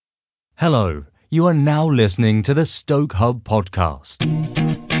Hello, you are now listening to the Stoke Hub podcast.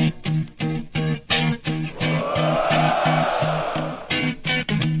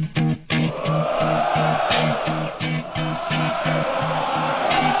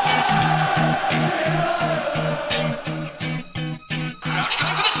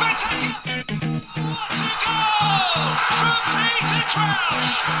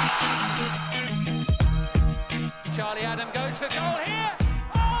 Charlie Adam goes for goal here.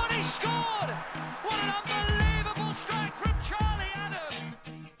 Oh, and he scored! What an unbelievable strike from Charlie Adam!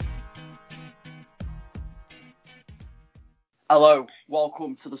 Hello,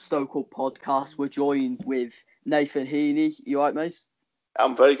 welcome to the Stoke Up podcast. We're joined with Nathan Heaney. You alright, mate?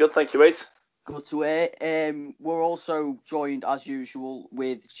 I'm very good, thank you, mate. Good to hear. We're also joined, as usual,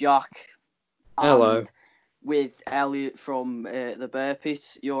 with Jack. Hello. And with Elliot from the Bear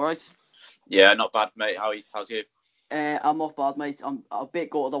Pit. You alright? Yeah, not bad, mate. How's you? I'm not bad, mate. I'm a bit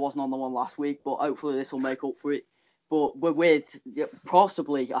gutted I wasn't on the one last week, but hopefully this will make up for it. But we're with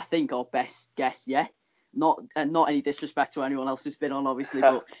possibly, I think, our best guest yet. Not any disrespect to anyone else who's been on, obviously,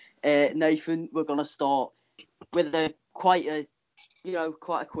 but Nathan, we're gonna start with quite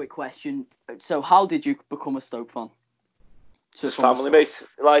a quick question. So, how did you become a Stoke fan? Just family, mate.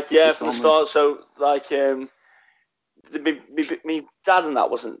 From the start. So, me dad and that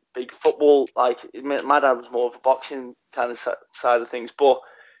wasn't big football. My dad was more of a boxing kind of side of things. But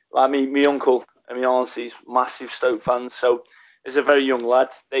me uncle and my auntie's massive Stoke fans. So, as a very young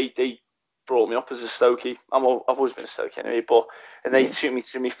lad, they brought me up as a Stokey. I've always been a Stoke anyway. And they took me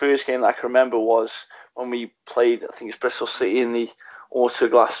to my first game that I can remember was when we played. I think it's Bristol City in the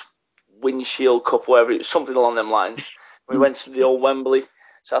Autoglass Windshield Cup, whatever. It was something along them lines. We went to the old Wembley.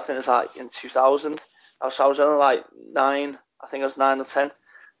 So I think it was in 2000. I was only 9. I think I was 9 or 10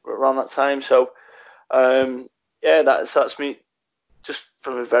 around that time. So, that's me just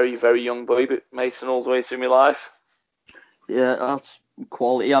from a very, very young boy, mate, and all the way through my life. Yeah, that's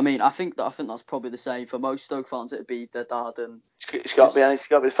quality. I mean, I think that's probably the same for most Stoke fans. It'd be their dad and it's got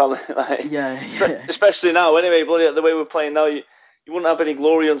to be family. Especially now. Anyway, bloody the way we're playing now, you wouldn't have any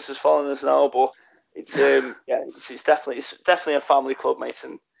glory hunters following us now, but it's it's definitely a family club, mate,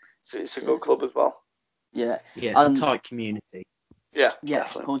 and it's a good club as well. Yeah, it's a tight community. Yeah,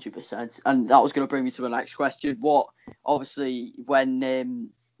 100%. And that was going to bring me to the next question. What, obviously,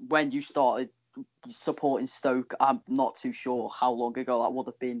 when you started supporting Stoke, I'm not too sure how long ago that would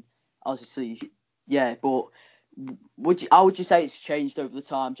have been. Obviously, yeah, but how would you say it's changed over the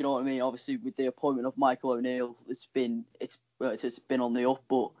time? Do you know what I mean? Obviously, with the appointment of Michael O'Neill, it's been on the up,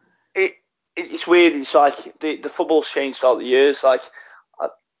 but it's weird. It's like the football's changed throughout the years.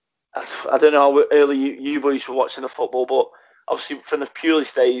 I don't know how early you boys were watching the football, but obviously from the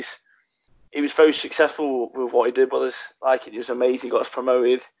Pulis days, he was very successful with what he did with us. It was amazing, got us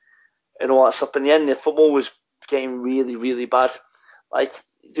promoted and all that stuff. In the end, the football was getting really, really bad.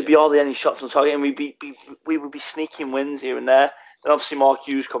 There'd be hardly any shots on target, and we would be sneaking wins here and there. Then obviously Mark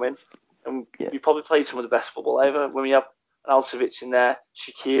Hughes come in, and we probably played some of the best football ever. When we have Arnautovic in there,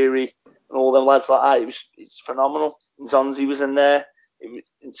 Shaqiri, and all them lads like that, it's phenomenal. And Zonzi was in there.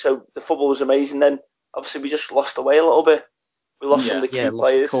 So the football was amazing. Then obviously we just lost away a little bit. We lost some of the key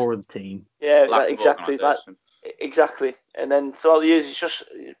players. Lost core of the team. Yeah, exactly. And then throughout the years, it's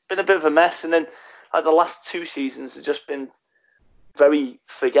been a bit of a mess. And then the last 2 seasons have just been very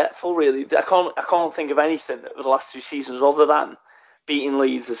forgetful, really. I can't think of anything over the last 2 seasons other than beating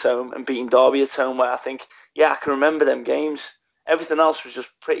Leeds at home and beating Derby at home, where I think, I can remember them games. Everything else was just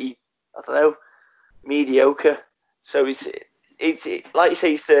pretty, I don't know, mediocre. So it's like you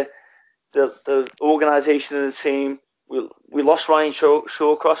say, it's the organisation of the team. We lost Ryan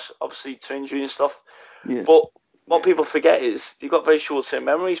Shawcross, obviously to injury and stuff. Yeah. But what people forget is they've got very short-term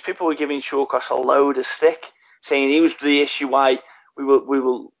memories. People were giving Shawcross a load of stick, saying he was the issue why we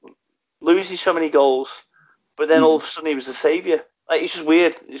were losing so many goals. But then all of a sudden he was the saviour. It's just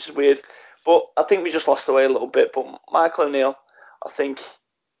weird. But I think we just lost away a little bit. But Michael O'Neill, I think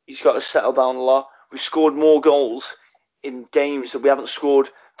he's got to settle down a lot. We've scored more goals in games that we haven't scored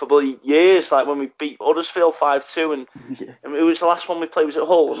for bloody years. Like when we beat Huddersfield 5-2, and it was the last one we played was at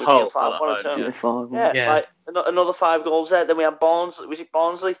Hull, and we beat 5-1 at home. Another 5 goals there. Then we had Barnsley. Was it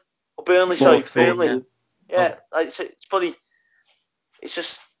Barnsley or Burnley? Sorry, Burnley. Yeah, it's bloody. It's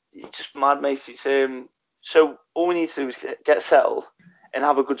just mad, mate. So all we need to do is get settled and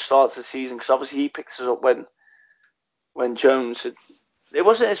have a good start to the season, because obviously he picked us up when Jones had. It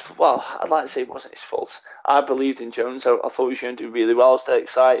wasn't his. Well, I'd like to say it wasn't his fault. I believed in Jones. I thought he was going to do really well. I was dead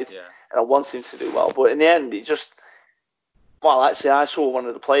excited, and I wanted him to do well. But in the end, it just. Well, actually, I saw one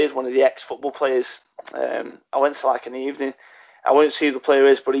of the ex-football players. I went to an evening, I won't see who the player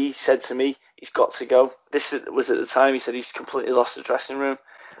is, but he said to me, he's got to go. Was at the time, he said he's completely lost the dressing room.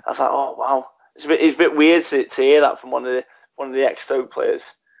 I was like, oh, wow. It's a bit weird to hear that from one of the ex-Stoke players.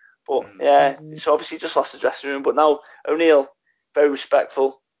 But, yeah, it's obviously just lost the dressing room. But now, O'Neill, very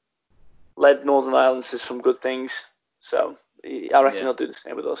respectful, led Northern Ireland to some good things. So, I reckon he'll do the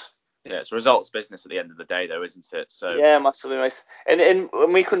same with us. Yeah, it's results business at the end of the day, though, isn't it? So yeah, massively, mate. And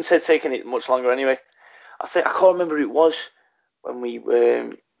we couldn't have taken it much longer anyway. I can't remember who it was when we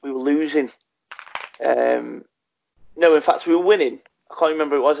were losing. No, in fact, we were winning. I can't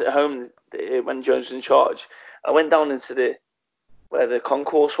remember who it was at home when Jones was in charge. I went down into where the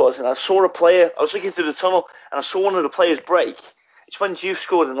concourse was, and I saw a player. I was looking through the tunnel, and I saw one of the players break. It's when Juve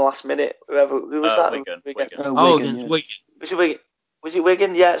scored in the last minute. Who was that? Wigan. Against Wigan. Was it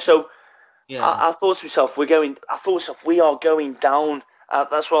Wigan? Yeah. So Yeah. I thought to myself, we are going down.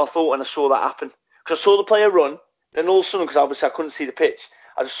 That's what I thought when I saw that happen. Because I saw the player run, then all of a sudden, because obviously I couldn't see the pitch,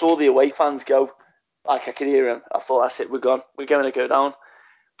 I just saw the away fans go. Like I could hear him. I thought, that's it, we're gone. We're going to go down.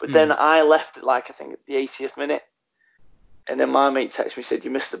 But then I left at I think at the 80th minute. And then my mate texted me, said,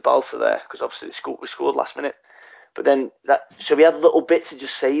 you missed the belter there. Because obviously we scored last minute. But then so we had little bits of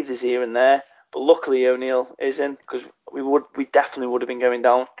just saved us here and there. But luckily O'Neill is in, because we definitely would have been going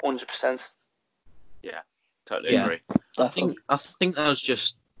down 100%. Yeah, totally agree. I think that was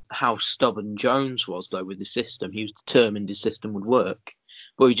just how stubborn Jones was, though, with the system. He was determined his system would work,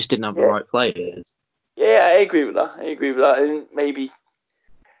 but he just didn't have the right players. Yeah, I agree with that. And maybe,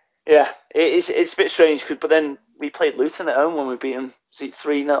 it's a bit strange, but then we played Luton at home when we beat them. Was it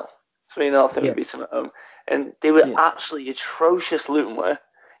 3-0? 3-0, I think we beat them at home. And they were absolutely atrocious, Luton were.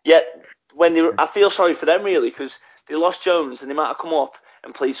 Yet, I feel sorry for them, really, because they lost Jones and they might have come up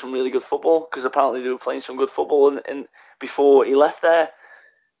and played some really good football, because apparently they were playing some good football and before he left there.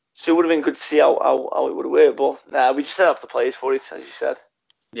 So it would have been good to see how it would have worked. But nah, we just don't have the players for it, as you said.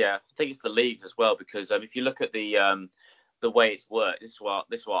 Yeah, I think it's the leagues as well, because if you look at the way it's worked, this is what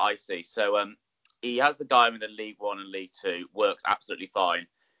I see. So he has the diamond in League One and League Two, works absolutely fine.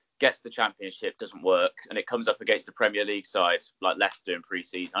 Gets the Championship, doesn't work, and it comes up against the Premier League side like Leicester in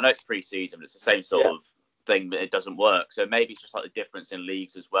pre-season. I know it's pre-season, but it's the same sort of thing, but it doesn't work. So maybe it's just like the difference in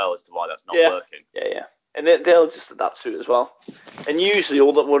leagues as well as to why that's not working. Yeah. And they'll just adapt to it as well. And usually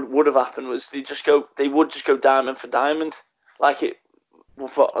all that would have happened was they would just go diamond for diamond, like it.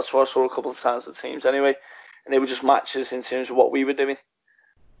 That's what I saw a couple of times with teams anyway, and they would just match us in terms of what we were doing.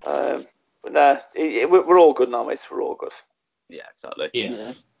 But nah, we're all good now, mate. We're all good. Yeah, exactly.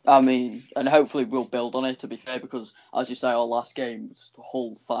 Yeah. I mean, and hopefully we'll build on it, to be fair, because as you say, our last game, the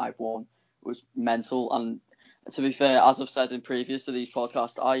whole 5-1 was mental. And to be fair, as I've said in previous to these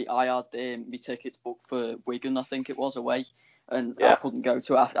podcasts, I had my tickets booked for Wigan, I think it was, away, and I couldn't go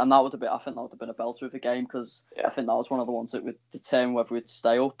to it. And I think that would have been a belter of a game, because I think that was one of the ones that would determine whether we'd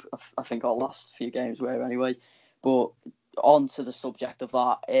stay up. I think our last few games were anyway. But on to the subject of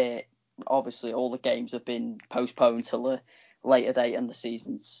that, obviously all the games have been postponed till a later date, and the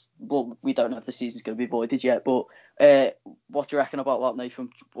season's, well, we don't know if the season's going to be voided yet, but what do you reckon about that, Nathan?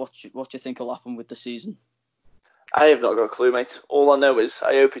 What do you think will happen with the season? I have not got a clue, mate. All I know is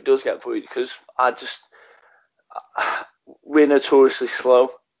I hope it does get voided, because we're notoriously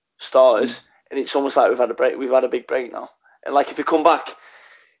slow starters, and it's almost like we've had a break. We've had a big break now, and like if we come back,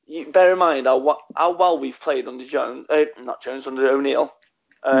 you bear in mind how well we've played under under O'Neill.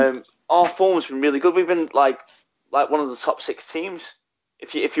 Our form's been really good. We've been like one of the top 6 teams.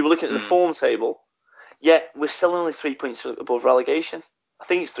 If you were looking at the form table, yet we're still only 3 points above relegation. I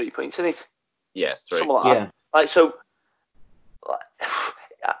think it's 3 points, isn't it? Yeah, it's 3. Something like that. Like, so,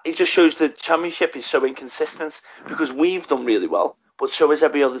 it just shows the Championship is so inconsistent, because we've done really well, but so is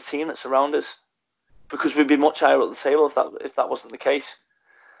every other team that's around us, because we'd be much higher up the table if that wasn't the case.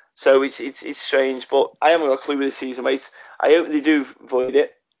 So it's strange, but I haven't got a clue with the season, mate. I hope they do void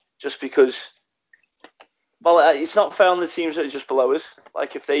it, just because. Well, it's not fair on the teams that are just below us.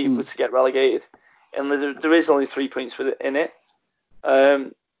 Like if they were to get relegated, and there is only 3 points in it,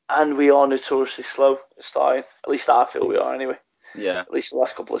 and we are notoriously slow at starting. At least I feel we are anyway. Yeah. At least the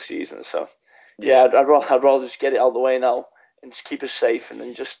last couple of seasons. So I'd rather just get it out of the way now and just keep us safe, and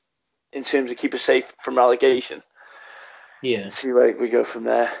then just in terms of keep us safe from relegation. Yeah. See where we go from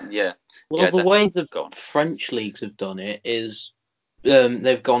there. Yeah. Well, the way the French leagues have done it is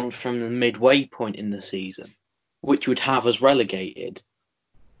they've gone from the midway point in the season, which would have us relegated,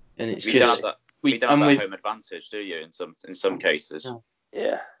 and it's we don't have that home advantage, do you? In some cases.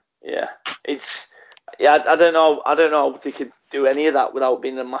 Yeah. It's I don't know how they could do any of that without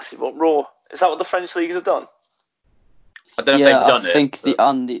being a massive uproar. Is that what the French leagues have done? I don't know if they've done it.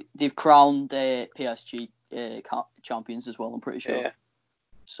 I think they've crowned PSG champions as well. I'm pretty sure. Yeah.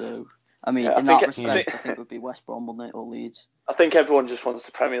 So I mean, Yeah, in that respect, I think it would be West Brom, wouldn't it, or Leeds? I think everyone just wants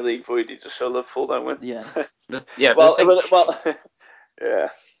the Premier League voided just so Liverpool don't win. Yeah. Well, yeah.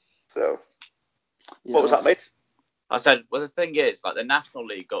 So, Yeah, what was that, mate? I said, well, the thing is, like, the National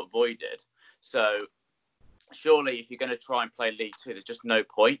League got voided, so surely if you're going to try and play League Two, there's just no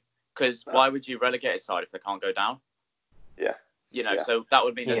point, because why would you relegate a side if they can't go down? Yeah. So that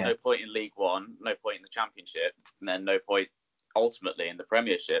would mean there's no point in League One, no point in the Championship, and then no point ultimately in the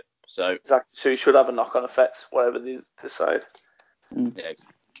Premiership. So exactly. So you should have a knock-on effect, whatever they decide.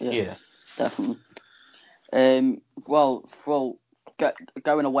 Yeah, definitely. Well,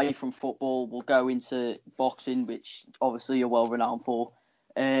 going away from football, we'll go into boxing, which obviously you're well renowned for.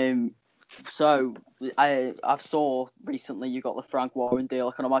 So I saw recently you got the Frank Warren deal.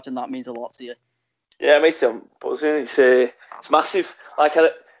 I can imagine that means a lot to you. Yeah, mate, I'm buzzing. It's massive. Like,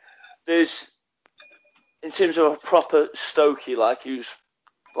 there's, in terms of a proper Stokey, like, who's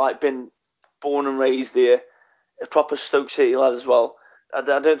like been born and raised here, a proper Stoke City lad as well. I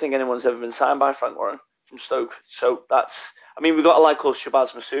don't think anyone's ever been signed by Frank Warren from Stoke. So that's, I mean, we've got a lad called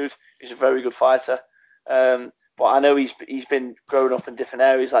Shabazz Masood, who's a very good fighter. But I know he's been growing up in different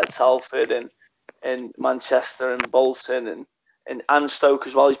areas like Telford and Manchester and Bolton and Stoke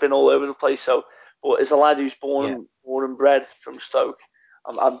as well. He's been all over the place. So, but as a lad who's born and bred from Stoke,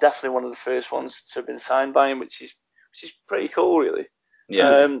 I'm definitely one of the first ones to have been signed by him, which is pretty cool, really.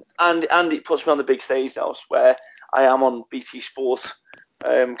 yeah, And it puts me on the big stage now, where I am on BT Sport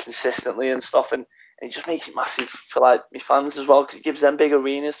consistently and stuff, and it just makes it massive for like my fans as well, because it gives them big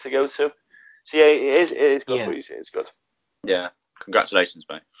arenas to go to. So yeah, it is good. It is good. Yeah, congratulations,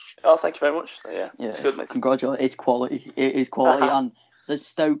 mate. Oh, thank you very much. Yeah, it's good, mate. Congratulations. It's quality. It is quality, and the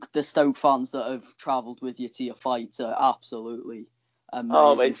Stoke fans that have travelled with you to your fights are absolutely amazing.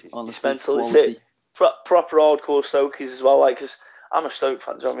 Oh, mate, honestly, it's mental. quality. Proper hardcore Stokies as well, like, because I'm a Stoke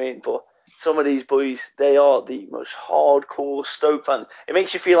fan, do you know what I mean? But some of these boys, they are the most hardcore Stoke fans. It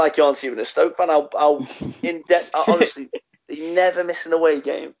makes you feel like you aren't even a Stoke fan. How in depth, honestly, they never miss an away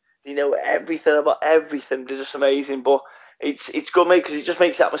game. They know everything about everything. They're just amazing. But it's good, mate, because it just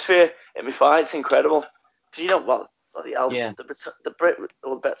makes the atmosphere in my fights incredible. Because the Brit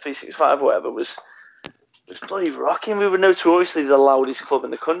or the Bet365 or whatever was bloody rocking. We were notoriously the loudest club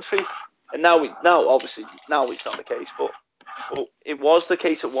in the country, and now obviously it's not the case, but it was the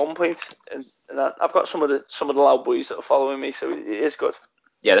case at one point. And I've got some of the loud boys that are following me, so it is good.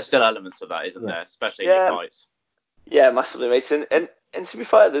 Yeah, there's still elements of that, isn't there? Especially in your fights. Yeah, massively, mate. And to be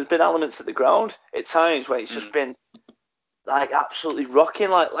fair, there's been elements at the ground at times when it's just been like absolutely rocking.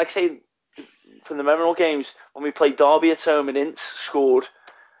 Like say from the memorable games when we played Derby at home and Ince scored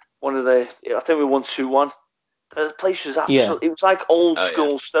one of I think we won 2-1. The place was absolutely, it was like old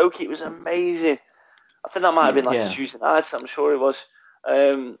school Stoke. It was amazing. I think that might have been like a Tuesday night, I'm sure it was.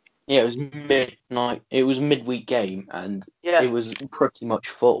 It was midnight. It was a midweek game, and it was pretty much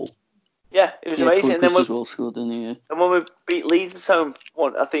full. Yeah, it was amazing. And then as well scored, didn't he? And when we beat Leeds at home,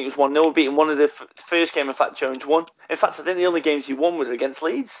 I think it was 1-0, we beat him one of the first game. In fact, Jones won. In fact, I think the only games he won were against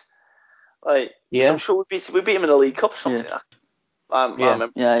Leeds. Like, I'm sure we beat him in the League Cup or something. Yeah. I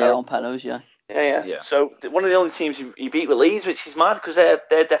remember. On penalties, Yeah. So one of the only teams he beat were Leeds, which is mad because they're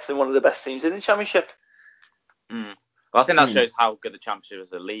definitely one of the best teams in the Championship. Well, I think that shows how good the Championship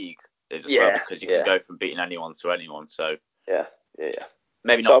as a league is as well, because you can go from beating anyone to anyone. So yeah.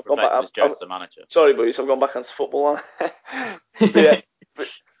 Maybe not reflecting as Jones the manager. Sorry, boys, I've gone back onto football. but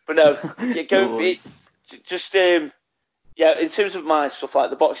no, just in terms of my stuff like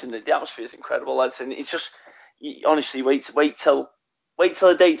the boxing, the atmosphere is incredible, lads, and it's just honestly wait till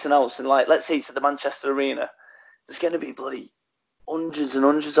the date's announced, and like let's say it's at the Manchester Arena, there's going to be bloody hundreds and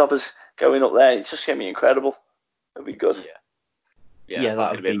hundreds of us going up there. It's just going to be incredible. It'll be good. Yeah, that's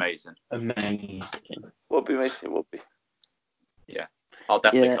going to be amazing. Amazing. Would be amazing. It would be. Yeah. I'll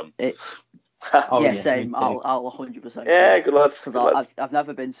definitely come. Same. I'll 100%. Yeah, good lads. Because I've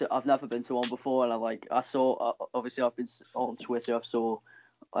never been to one before, and I saw obviously I've been on Twitter. I saw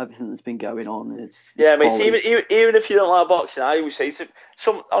everything that's been going on. It's mate. Even if you don't like boxing, I always say to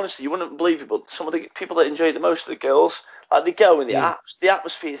some, honestly, you wouldn't believe it, but some of the people that enjoy it the most are the girls. Like they go and the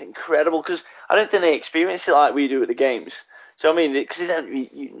atmosphere is incredible because I don't think they experience it like we do at the games. So I mean, because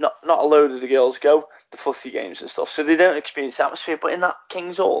not a load of the girls go to footy games and stuff, so they don't experience the atmosphere. But in that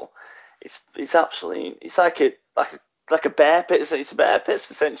King's Hall, it's absolutely, it's like a bear pit. It's a bear pit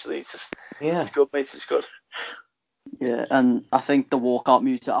essentially. It's just it's good, mate. It's good. Yeah, and I think the walkout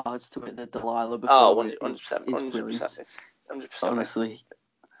music adds to it. The Delilah before 100%, brilliant. 100%. Honestly,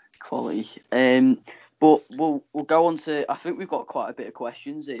 quality. But we'll go on to. I think we've got quite a bit of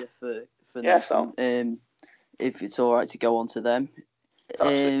questions here for Nathan. if it's all right to go on to them. It's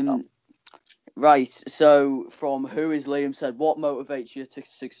absolutely not. Right, so from Who Is Liam said, what motivates you to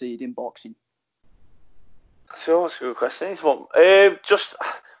succeed in boxing? So that's a good question. It's what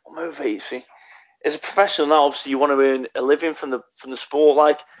motivates me. As a professional now, obviously you want to earn a living from the sport,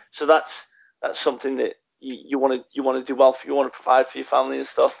 like, so that's something that you want to do well for. You want to provide for your family and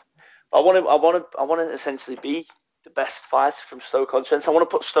stuff. But I want to essentially be the best fighter from Stoke-on-Trent. I want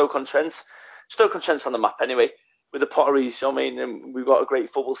to put Stoke-on-Trent on the map anyway, with the Potteries. You know what I mean? And we've got a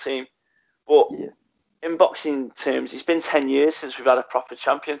great football team. But in boxing terms, it's been 10 years since we've had a proper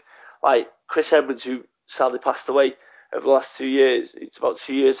champion. Like Chris Edwards, who sadly passed away over the last 2 years. It's about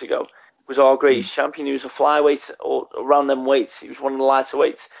 2 years ago. Was our greatest champion. He was a flyweight or around them weights. He was one of the lighter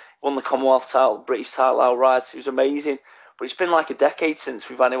weights. Won the Commonwealth title, British title outright. He was amazing. But it's been like a decade since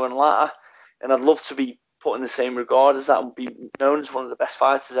we've had anyone like that. And I'd love to be put in the same regard as that and be known as one of the best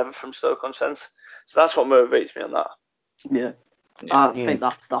fighters ever from Stoke-on-Trent. So that's what motivates me on that. Yeah. I think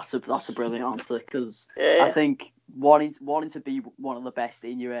that's a brilliant answer, because I think wanting to be one of the best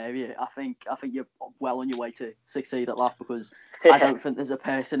in your area, I think you're well on your way to succeed at that, because I don't think there's a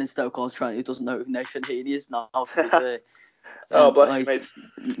person in Stoke-on-Trent who doesn't know who Nathan Heaney is now, to be fair. Oh, bless you, mate.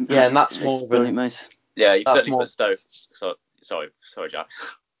 Yeah, and that's more brilliant, mate. Yeah, you certainly put Stoke. Sorry, Jack.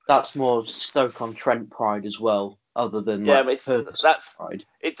 That's more Stoke-on-Trent pride as well, other than mate, that's pride.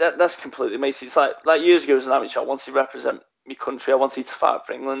 That's completely, mate. It's like years ago as an amateur, I wanted to represent my country. I wanted to fight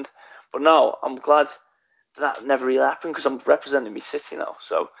for England, but now I'm glad that never really happened, because I'm representing my city now.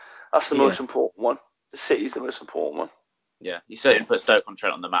 So that's the most important one. The city's the most important one. Yeah, you certainly put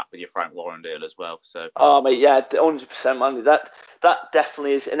Stoke-on-Trent on the map with your Frank Warren deal as well. So. Oh mate, yeah, 100%, man. That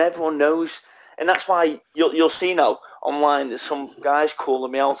definitely is, and everyone knows, and that's why you'll see now online that some guys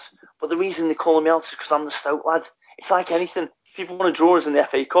calling me out. But the reason they're calling me out is because I'm the Stoke lad. It's like anything. People want to draw us in the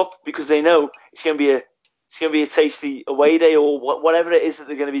FA Cup because they know it's going to be a tasty away day or whatever it is that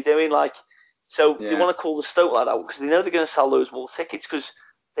they're going to be doing. Like, so they want to call the Stoke lad out because they know they're going to sell loads more tickets, because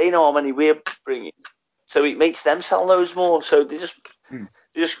they know how many we're bringing. So it makes them sell loads more. So they just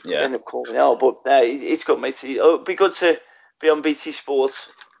end up calling out. But it's good, mate. It'd be good to be on BT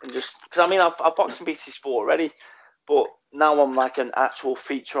Sports and just, because I mean I've boxed on BT Sport already, but now I'm like an actual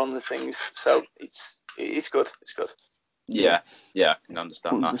feature on the things. So it's good. It's good. Yeah, I can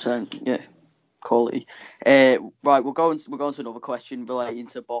understand 100%, yeah. Quality. Right, we're going to another question relating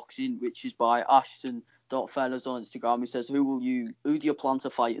to boxing, which is by Ashton.Fenners on Instagram. He says, who do you plan to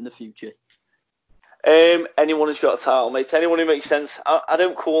fight in the future? Anyone who's got a title, mate. Anyone who makes sense. I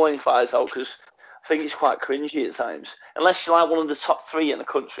don't call any fighters out because I think it's quite cringy at times. Unless you're like one of the top 3 in the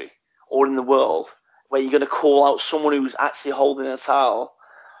country or in the world, where you're going to call out someone who's actually holding a title.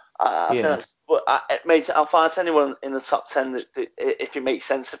 Mate, I'll fight anyone in the top 10 that if it makes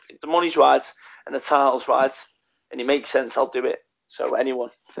sense. If the money's right and the title's right and it makes sense, I'll do it. So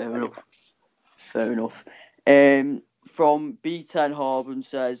anyone. Fair enough. From B10 Harbin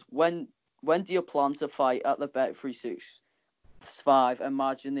says, when do you plan to fight at the Bet365?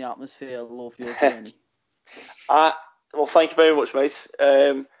 Imagine the atmosphere. Love your journey. Well, thank you very much, mate.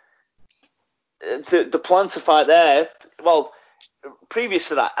 The plan to fight there, well, previous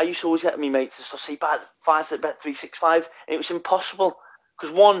to that, I used to always get me mates to say fight at Bet365, and it was impossible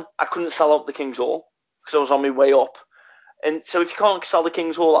because one, I couldn't sell out the King's Hall because I was on my way up, and so if you can't sell the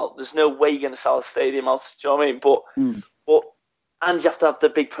King's Hall out, there's no way you're going to sell a stadium out. Do you know what I mean? But and you have to have the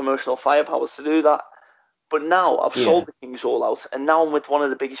big promotional firepower to do that. But now I've sold the King's Hall out, and now I'm with one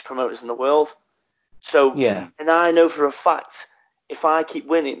of the biggest promoters in the world. So and I know for a fact if I keep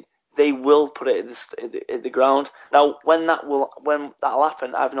winning, they will put it in the ground. Now, when that'll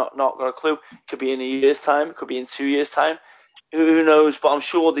happen, I've not got a clue. It could be in a year's time. It could be in 2 years' time. Who knows? But I'm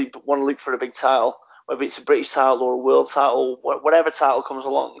sure they want to look for a big title, whether it's a British title or a world title, whatever title comes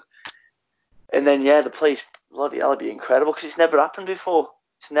along. And then, the place, bloody hell, it'd be incredible because it's never happened before.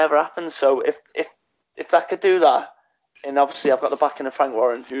 It's never happened. So if I could do that, and obviously I've got the backing of Frank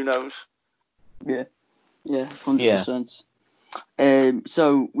Warren, who knows? Yeah, 100%.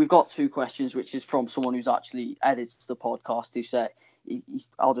 So we've got 2 questions, which is from someone who's actually edited the podcast, who said,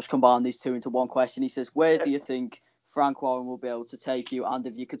 I'll just combine these 2 into one question. He says, where do you think Frank Warren will be able to take you? And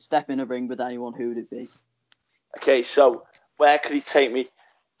if you could step in a ring with anyone, who would it be? Okay, so where could he take me?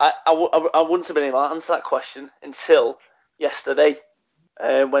 I wouldn't have been able to answer that question until yesterday,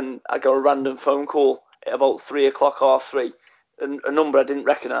 when I got a random phone call at about 3:00, 3:30, a number I didn't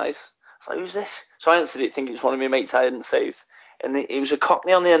recognise. I was like, who's this? So I answered it thinking it was one of my mates I hadn't saved. And it was a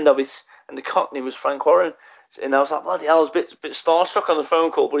Cockney on the end of it, and the Cockney was Frank Warren. And I was like, bloody hell, I was a bit starstruck on the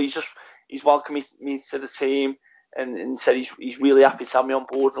phone call, but he's welcomed me to the team and said he's really happy to have me on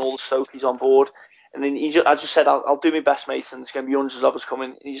board and all the Stokies on board. And then I just said, I'll do my best, mate, and there's going to be hundreds of us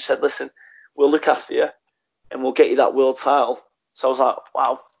coming. And he just said, listen, we'll look after you, and we'll get you that world title. So I was like,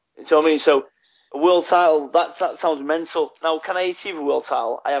 wow. You know what I mean? So a world title, that sounds mental. Now, can I achieve a world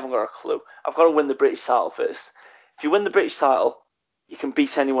title? I haven't got a clue. I've got to win the British title first. If you win the British title, you can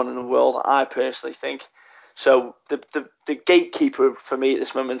beat anyone in the world, I personally think. So the gatekeeper for me at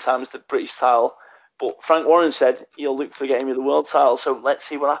this moment in time is the British title. But Frank Warren said he'll look for getting me the world title. So let's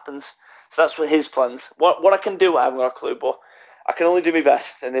see what happens. So that's what his plans. What I can do, I haven't got a clue, but I can only do my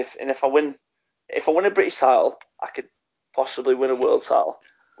best. And if I win a British title, I could possibly win a world title.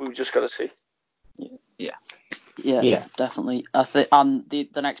 We've just got to see. Yeah, definitely. I think, and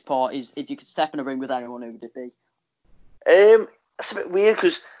the next part is, if you could step in a ring with anyone, who would it be? That's a bit weird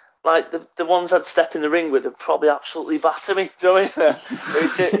because like the ones I'd step in the ring with would probably absolutely batter me. Do you know what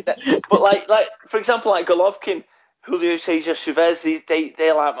I mean? But like for example, like Golovkin, Julio Cesar Chavez,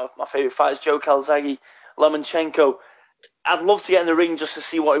 they're like my favourite fighters. Joe Calzaghe, Lomachenko. I'd love to get in the ring just to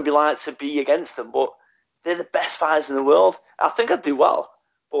see what it'd be like to be against them, but they're the best fighters in the world. I think I'd do well,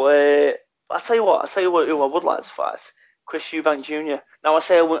 but I'll tell you what who I would like to fight. Chris Eubank Jr. Now I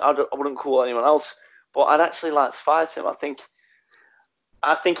say I wouldn't call anyone else, but I'd actually like to fight him. I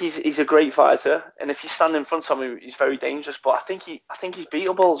think he's a great fighter, and if you stand in front of him, he's very dangerous. But I think he's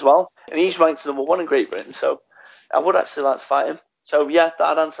beatable as well, and he's ranked number 1 in Great Britain. So I would actually like to fight him. So yeah,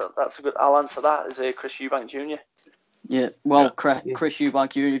 I'll answer that as a Chris Eubank Jr. Yeah, well, Chris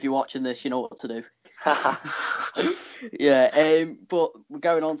Eubank Jr., if you're watching this, you know what to do. Yeah, but we're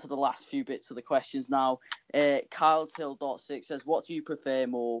going on to the last few bits of the questions now. Kyle Till.6 says, what do you prefer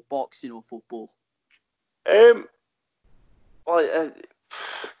more, boxing or football? Well,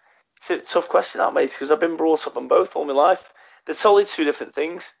 it's a tough question, that, mate, because I've been brought up on both all my life. They're totally two different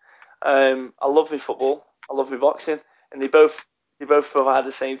things. I love my football, I love my boxing, and they both provide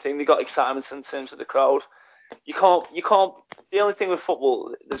the same thing. They got excitement in terms of the crowd. You can't. The only thing with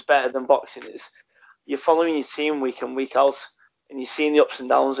football that's better than boxing is you're following your team week in, week out, and you're seeing the ups and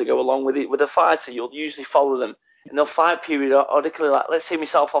downs that go along with it. With a fighter, you'll usually follow them, and they'll fight periodically. Like, let's say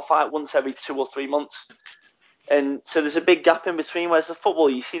myself, I'll fight once every 2 or 3 months. And so there's a big gap in between, whereas the football,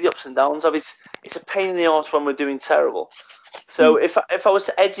 you see the ups and downs of it. It's a pain in the arse when we're doing terrible. So if I was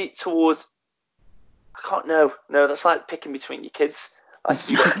to edge it towards, I can't know. No, that's like picking between your kids. Like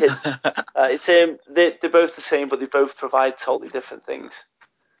if you've got kids. They're both the same, but they both provide totally different things.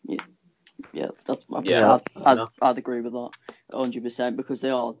 I'd agree with that 100%, because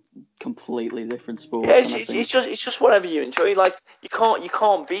they are completely different sports. Yeah, it's just whatever you enjoy. Like you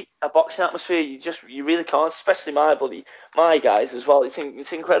can't beat a boxing atmosphere. You really can't, especially my guys as well. It's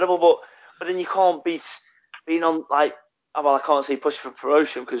incredible, but then you can't beat being on, like, well, I can't say pushing for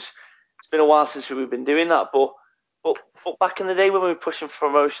promotion because it's been a while since we've been doing that. But back in the day when we were pushing for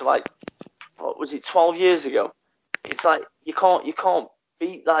promotion, like, what was it, 12 years ago? It's like you can't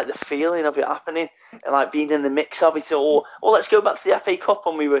beat like the feeling of it happening and like being in the mix of it. Or let's go back to the FA Cup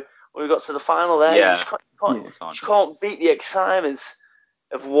when we got to the final there. Yeah. You just can't beat the excitement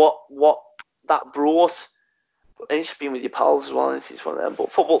of what that brought. And it's just being with your pals as well, and it's one of them.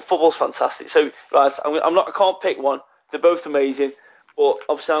 But football's fantastic. So guys, I can't pick one. They're both amazing. But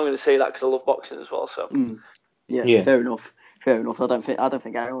obviously I'm going to say that because I love boxing as well. So yeah, fair enough. I don't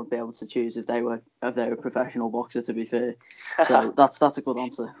think anyone would be able to choose if they were a professional boxer, to be fair. So that's a good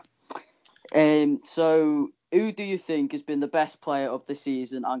answer. So who do you think has been the best player of the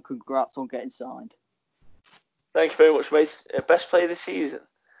season, and congrats on getting signed? Thank you very much, mate. Best player of the season.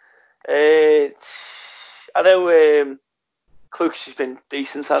 I know Clucas has been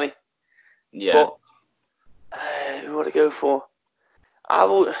decent, hasn't he? Yeah. But who would I go for?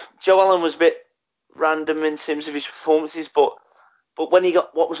 Joe Allen was a bit random in terms of his performances, but when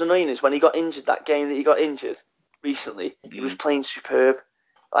what was annoying is when he got injured, that game that he got injured recently, he was playing superb,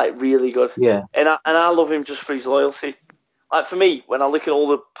 like really good. Yeah. And I love him just for his loyalty. Like for me, when I look at all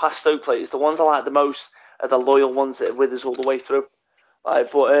the past Stoke players, the ones I like the most are the loyal ones that are with us all the way through.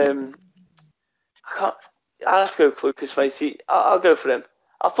 Like, but I'll have to go Clucas, matey. I'll go for him.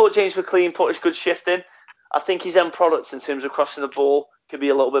 I thought James McLean put a good shift in. I think his end product in terms of crossing the ball could be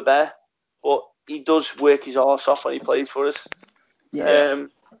a little bit better, but he does work his arse off when he plays for us. Yeah.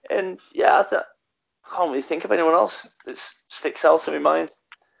 I can't really think of anyone else that sticks out in my mind.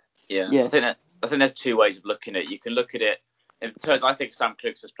 Yeah. I think there's two ways of looking at it. You can look at it in terms. I think Sam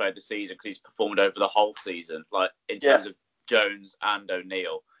Clucas has played the season because he's performed over the whole season. Like in terms of Jones and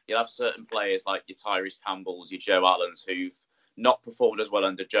O'Neill, you'll have certain players like your Tyrese Campbells, your Joe Allens, who've not performed as well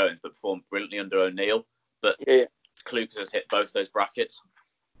under Jones, but performed brilliantly under O'Neill. But Clucas has hit both those brackets.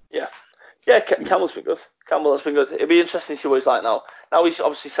 Yeah, Campbell's been good. Campbell has been good. It'll be interesting to see what he's like now. Now he's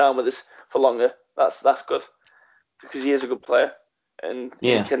obviously signed with us for longer. That's good because he is a good player. And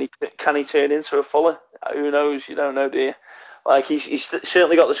Yeah. can he turn into a Fuller? Who knows? You don't know, do you? Like he's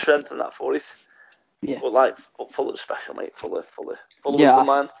certainly got the strength in that for it. Yeah. But Fuller's special, mate. Fuller was Yeah, the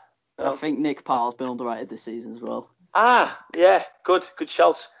man. I think Nick Powell's been underrated this season as well. Yeah, good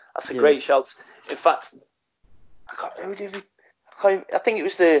shout. That's a great shout. In fact, who did we? I think it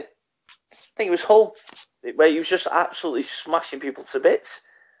was Hull, where he was just absolutely smashing people to bits.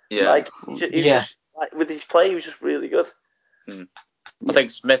 Yeah. Like he was just, like, with his play, he was just really good. I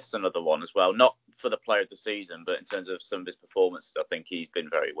think Smith's another one as well. Not for the player of the season, but in terms of some of his performances, I think he's been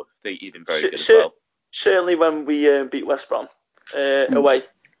very good as well. Certainly when we beat West Brom away,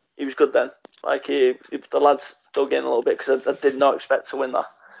 he was good then. Like the lads dug in a little bit because I did not expect to win that.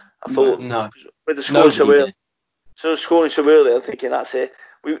 I thought with the scoring so early, I'm thinking that's it.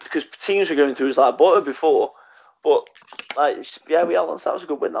 Because teams were going through us like butter before, but that was a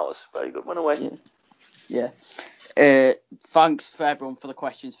good win. That was a very good win away. Yeah. Thanks for everyone for the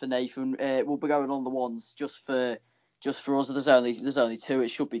questions for Nathan. We'll be going on the ones just for us. There's only two. It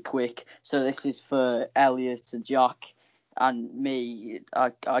should be quick. So this is for Elliot and Jack and me,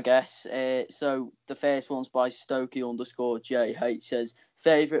 I guess. So the first one's by Stokey_JH. Says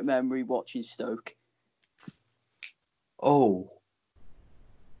favourite memory watching Stoke. Oh.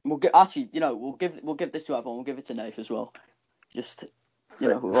 We'll give this to everyone. We'll give it to Nath as well. Just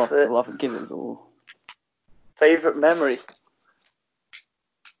we'll have to give it all. Favourite memory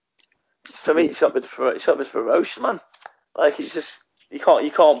for me, it's got to be promotion, man. Like it's just you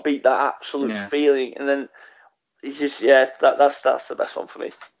can't beat that absolute feeling, and then it's just that's the best one for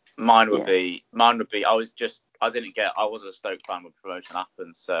me. Mine would be I wasn't a Stoke fan when promotion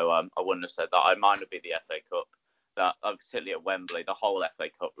happened, so I wouldn't have said that. Mine would be the FA Cup. That particularly at Wembley, the whole FA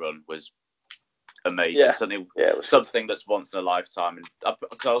Cup run was amazing. Yeah. Something that's once in a lifetime, and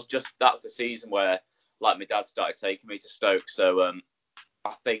because that's the season where my dad started taking me to Stoke, so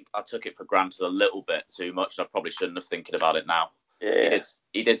I think I took it for granted a little bit too much. I probably shouldn't have thinking about it now. Yeah.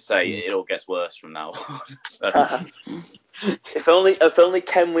 He did say it all gets worse from now on. So. If only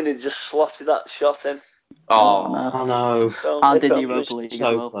Kenwyn had just slotted that shot in. Oh no. And in the Europa League as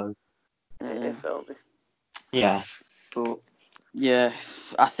well. Close. If only. Yeah. But yeah,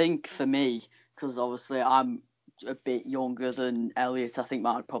 I think for me, because obviously I'm a bit younger than Elliot, I think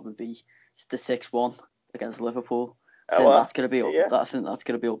mine would probably be the 6-1 against Liverpool. I think that's going to be up. I think that's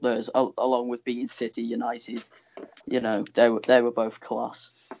going to be up there, along with beating City, United. They were both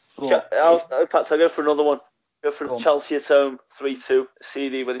class. In fact, I'll go for another one. Go for Chelsea at home, 3-2.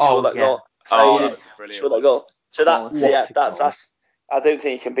 CD when he scored that goal. That was a brilliant goal. So that's. I don't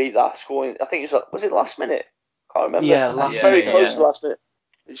think you can beat that scoring. I think was it last minute? Can't remember. Yeah, very close to the last minute.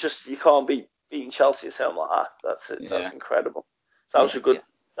 It's just you can't beating Chelsea at home like that. That's it. That's incredible. So that was good.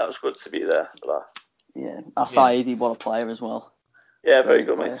 That was good to be there for that. Yeah, Saidi, what a player as well. Yeah, very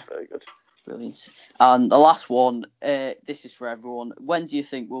good, mate. Very good. Brilliant. And the last one, this is for everyone. When do you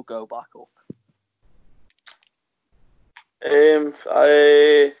think we'll go back up?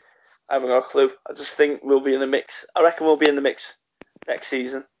 I haven't got a clue. I just think we'll be in the mix. I reckon we'll be in the mix next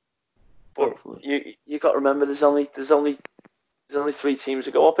season. But you got to remember, there's only 3 teams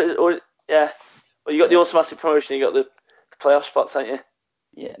that go up. Well, you got the automatic promotion, you got the playoff spots, haven't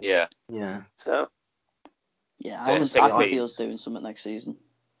you? Yeah. So. Yeah, I can see us doing something next season.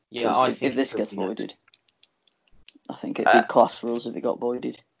 Yeah, I think if this gets voided, I think it'd be class for us if it got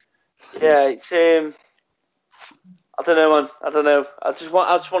voided. Yeah, it's I don't know, man. I don't know. I just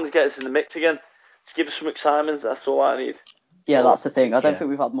want to get us in the mix again. Just give us some excitement. That's all I need. Yeah, that's the thing. I don't think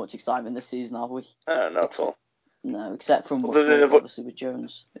we've had much excitement this season, have we? Not at all. No, except from obviously with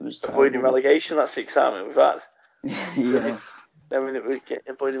Jones. It was avoiding relegation. That's the excitement we've had. Yeah. Knowing that we're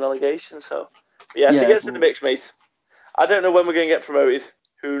avoiding relegation. So, if it gets in the mix, mate. I don't know when we're going to get promoted.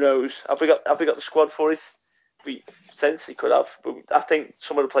 Who knows? Have we got the squad for it? We potentially could have, but I think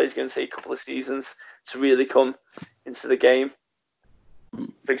some of the players are going to take a couple of seasons to really come into the game.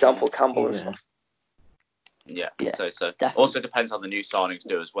 For example, Campbell and stuff. Yeah. So definitely. Also depends how the new signings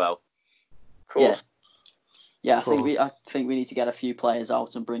do as well. Of course. Yeah. I think we need to get a few players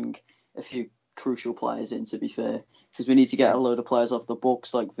out and bring a few crucial players in. To be fair, because we need to get a load of players off the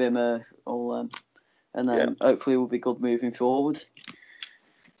books like Wimmer, all them, and then hopefully we'll be good moving forward.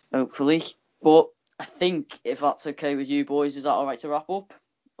 Hopefully, but I think if that's okay with you boys, is that all right to wrap up?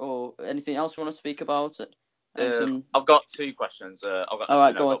 Or anything else you want to speak about it? I've got 2 questions. I've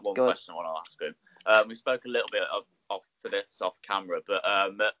got one question I want to ask him. We spoke a little bit off camera, but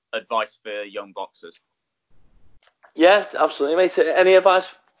advice for young boxers. Yeah, absolutely, mate. Any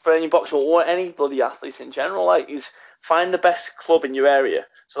advice for any boxer or any bloody athlete in general? Like, find the best club in your area.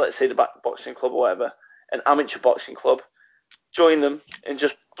 So let's say the boxing club or whatever, an amateur boxing club. Join them and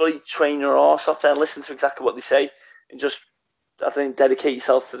just bloody train your arse off there and listen to exactly what they say, and just, I think, dedicate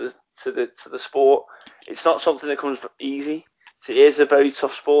yourself to the sport. It's not something that comes easy. It is a very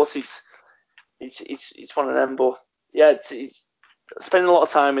tough sport. It's one of them, but yeah, spending a lot of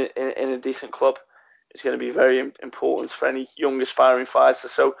time in a decent club is going to be very important for any young aspiring fighter.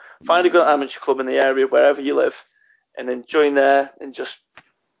 So find a good amateur club in the area wherever you live, and then join there and just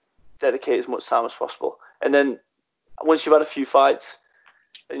dedicate as much time as possible. And then once you've had a few fights,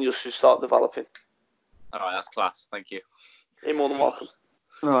 then you'll start developing. All right, that's class. Thank you. You're more than welcome.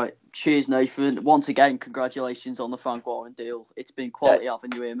 Right, cheers, Nathan. Once again, congratulations on the Frank Warren deal. It's been quality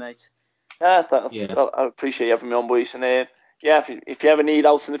having you here, mate. Yeah, I appreciate you having me on, boys. And if you ever need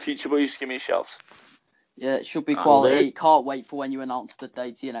else in the future, boys, just give me a shout. Yeah, it should be quality. Can't wait for when you announce the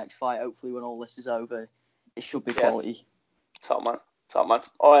date to your next fight. Hopefully, when all this is over, it should be quality. Top man.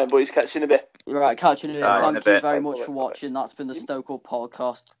 All right, boys, catch you in a bit. Right, catch you in a bit. Thank you very much Bye. for watching. That's been the Stoke Up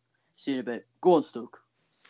podcast. See you in a bit. Go on, Stoke.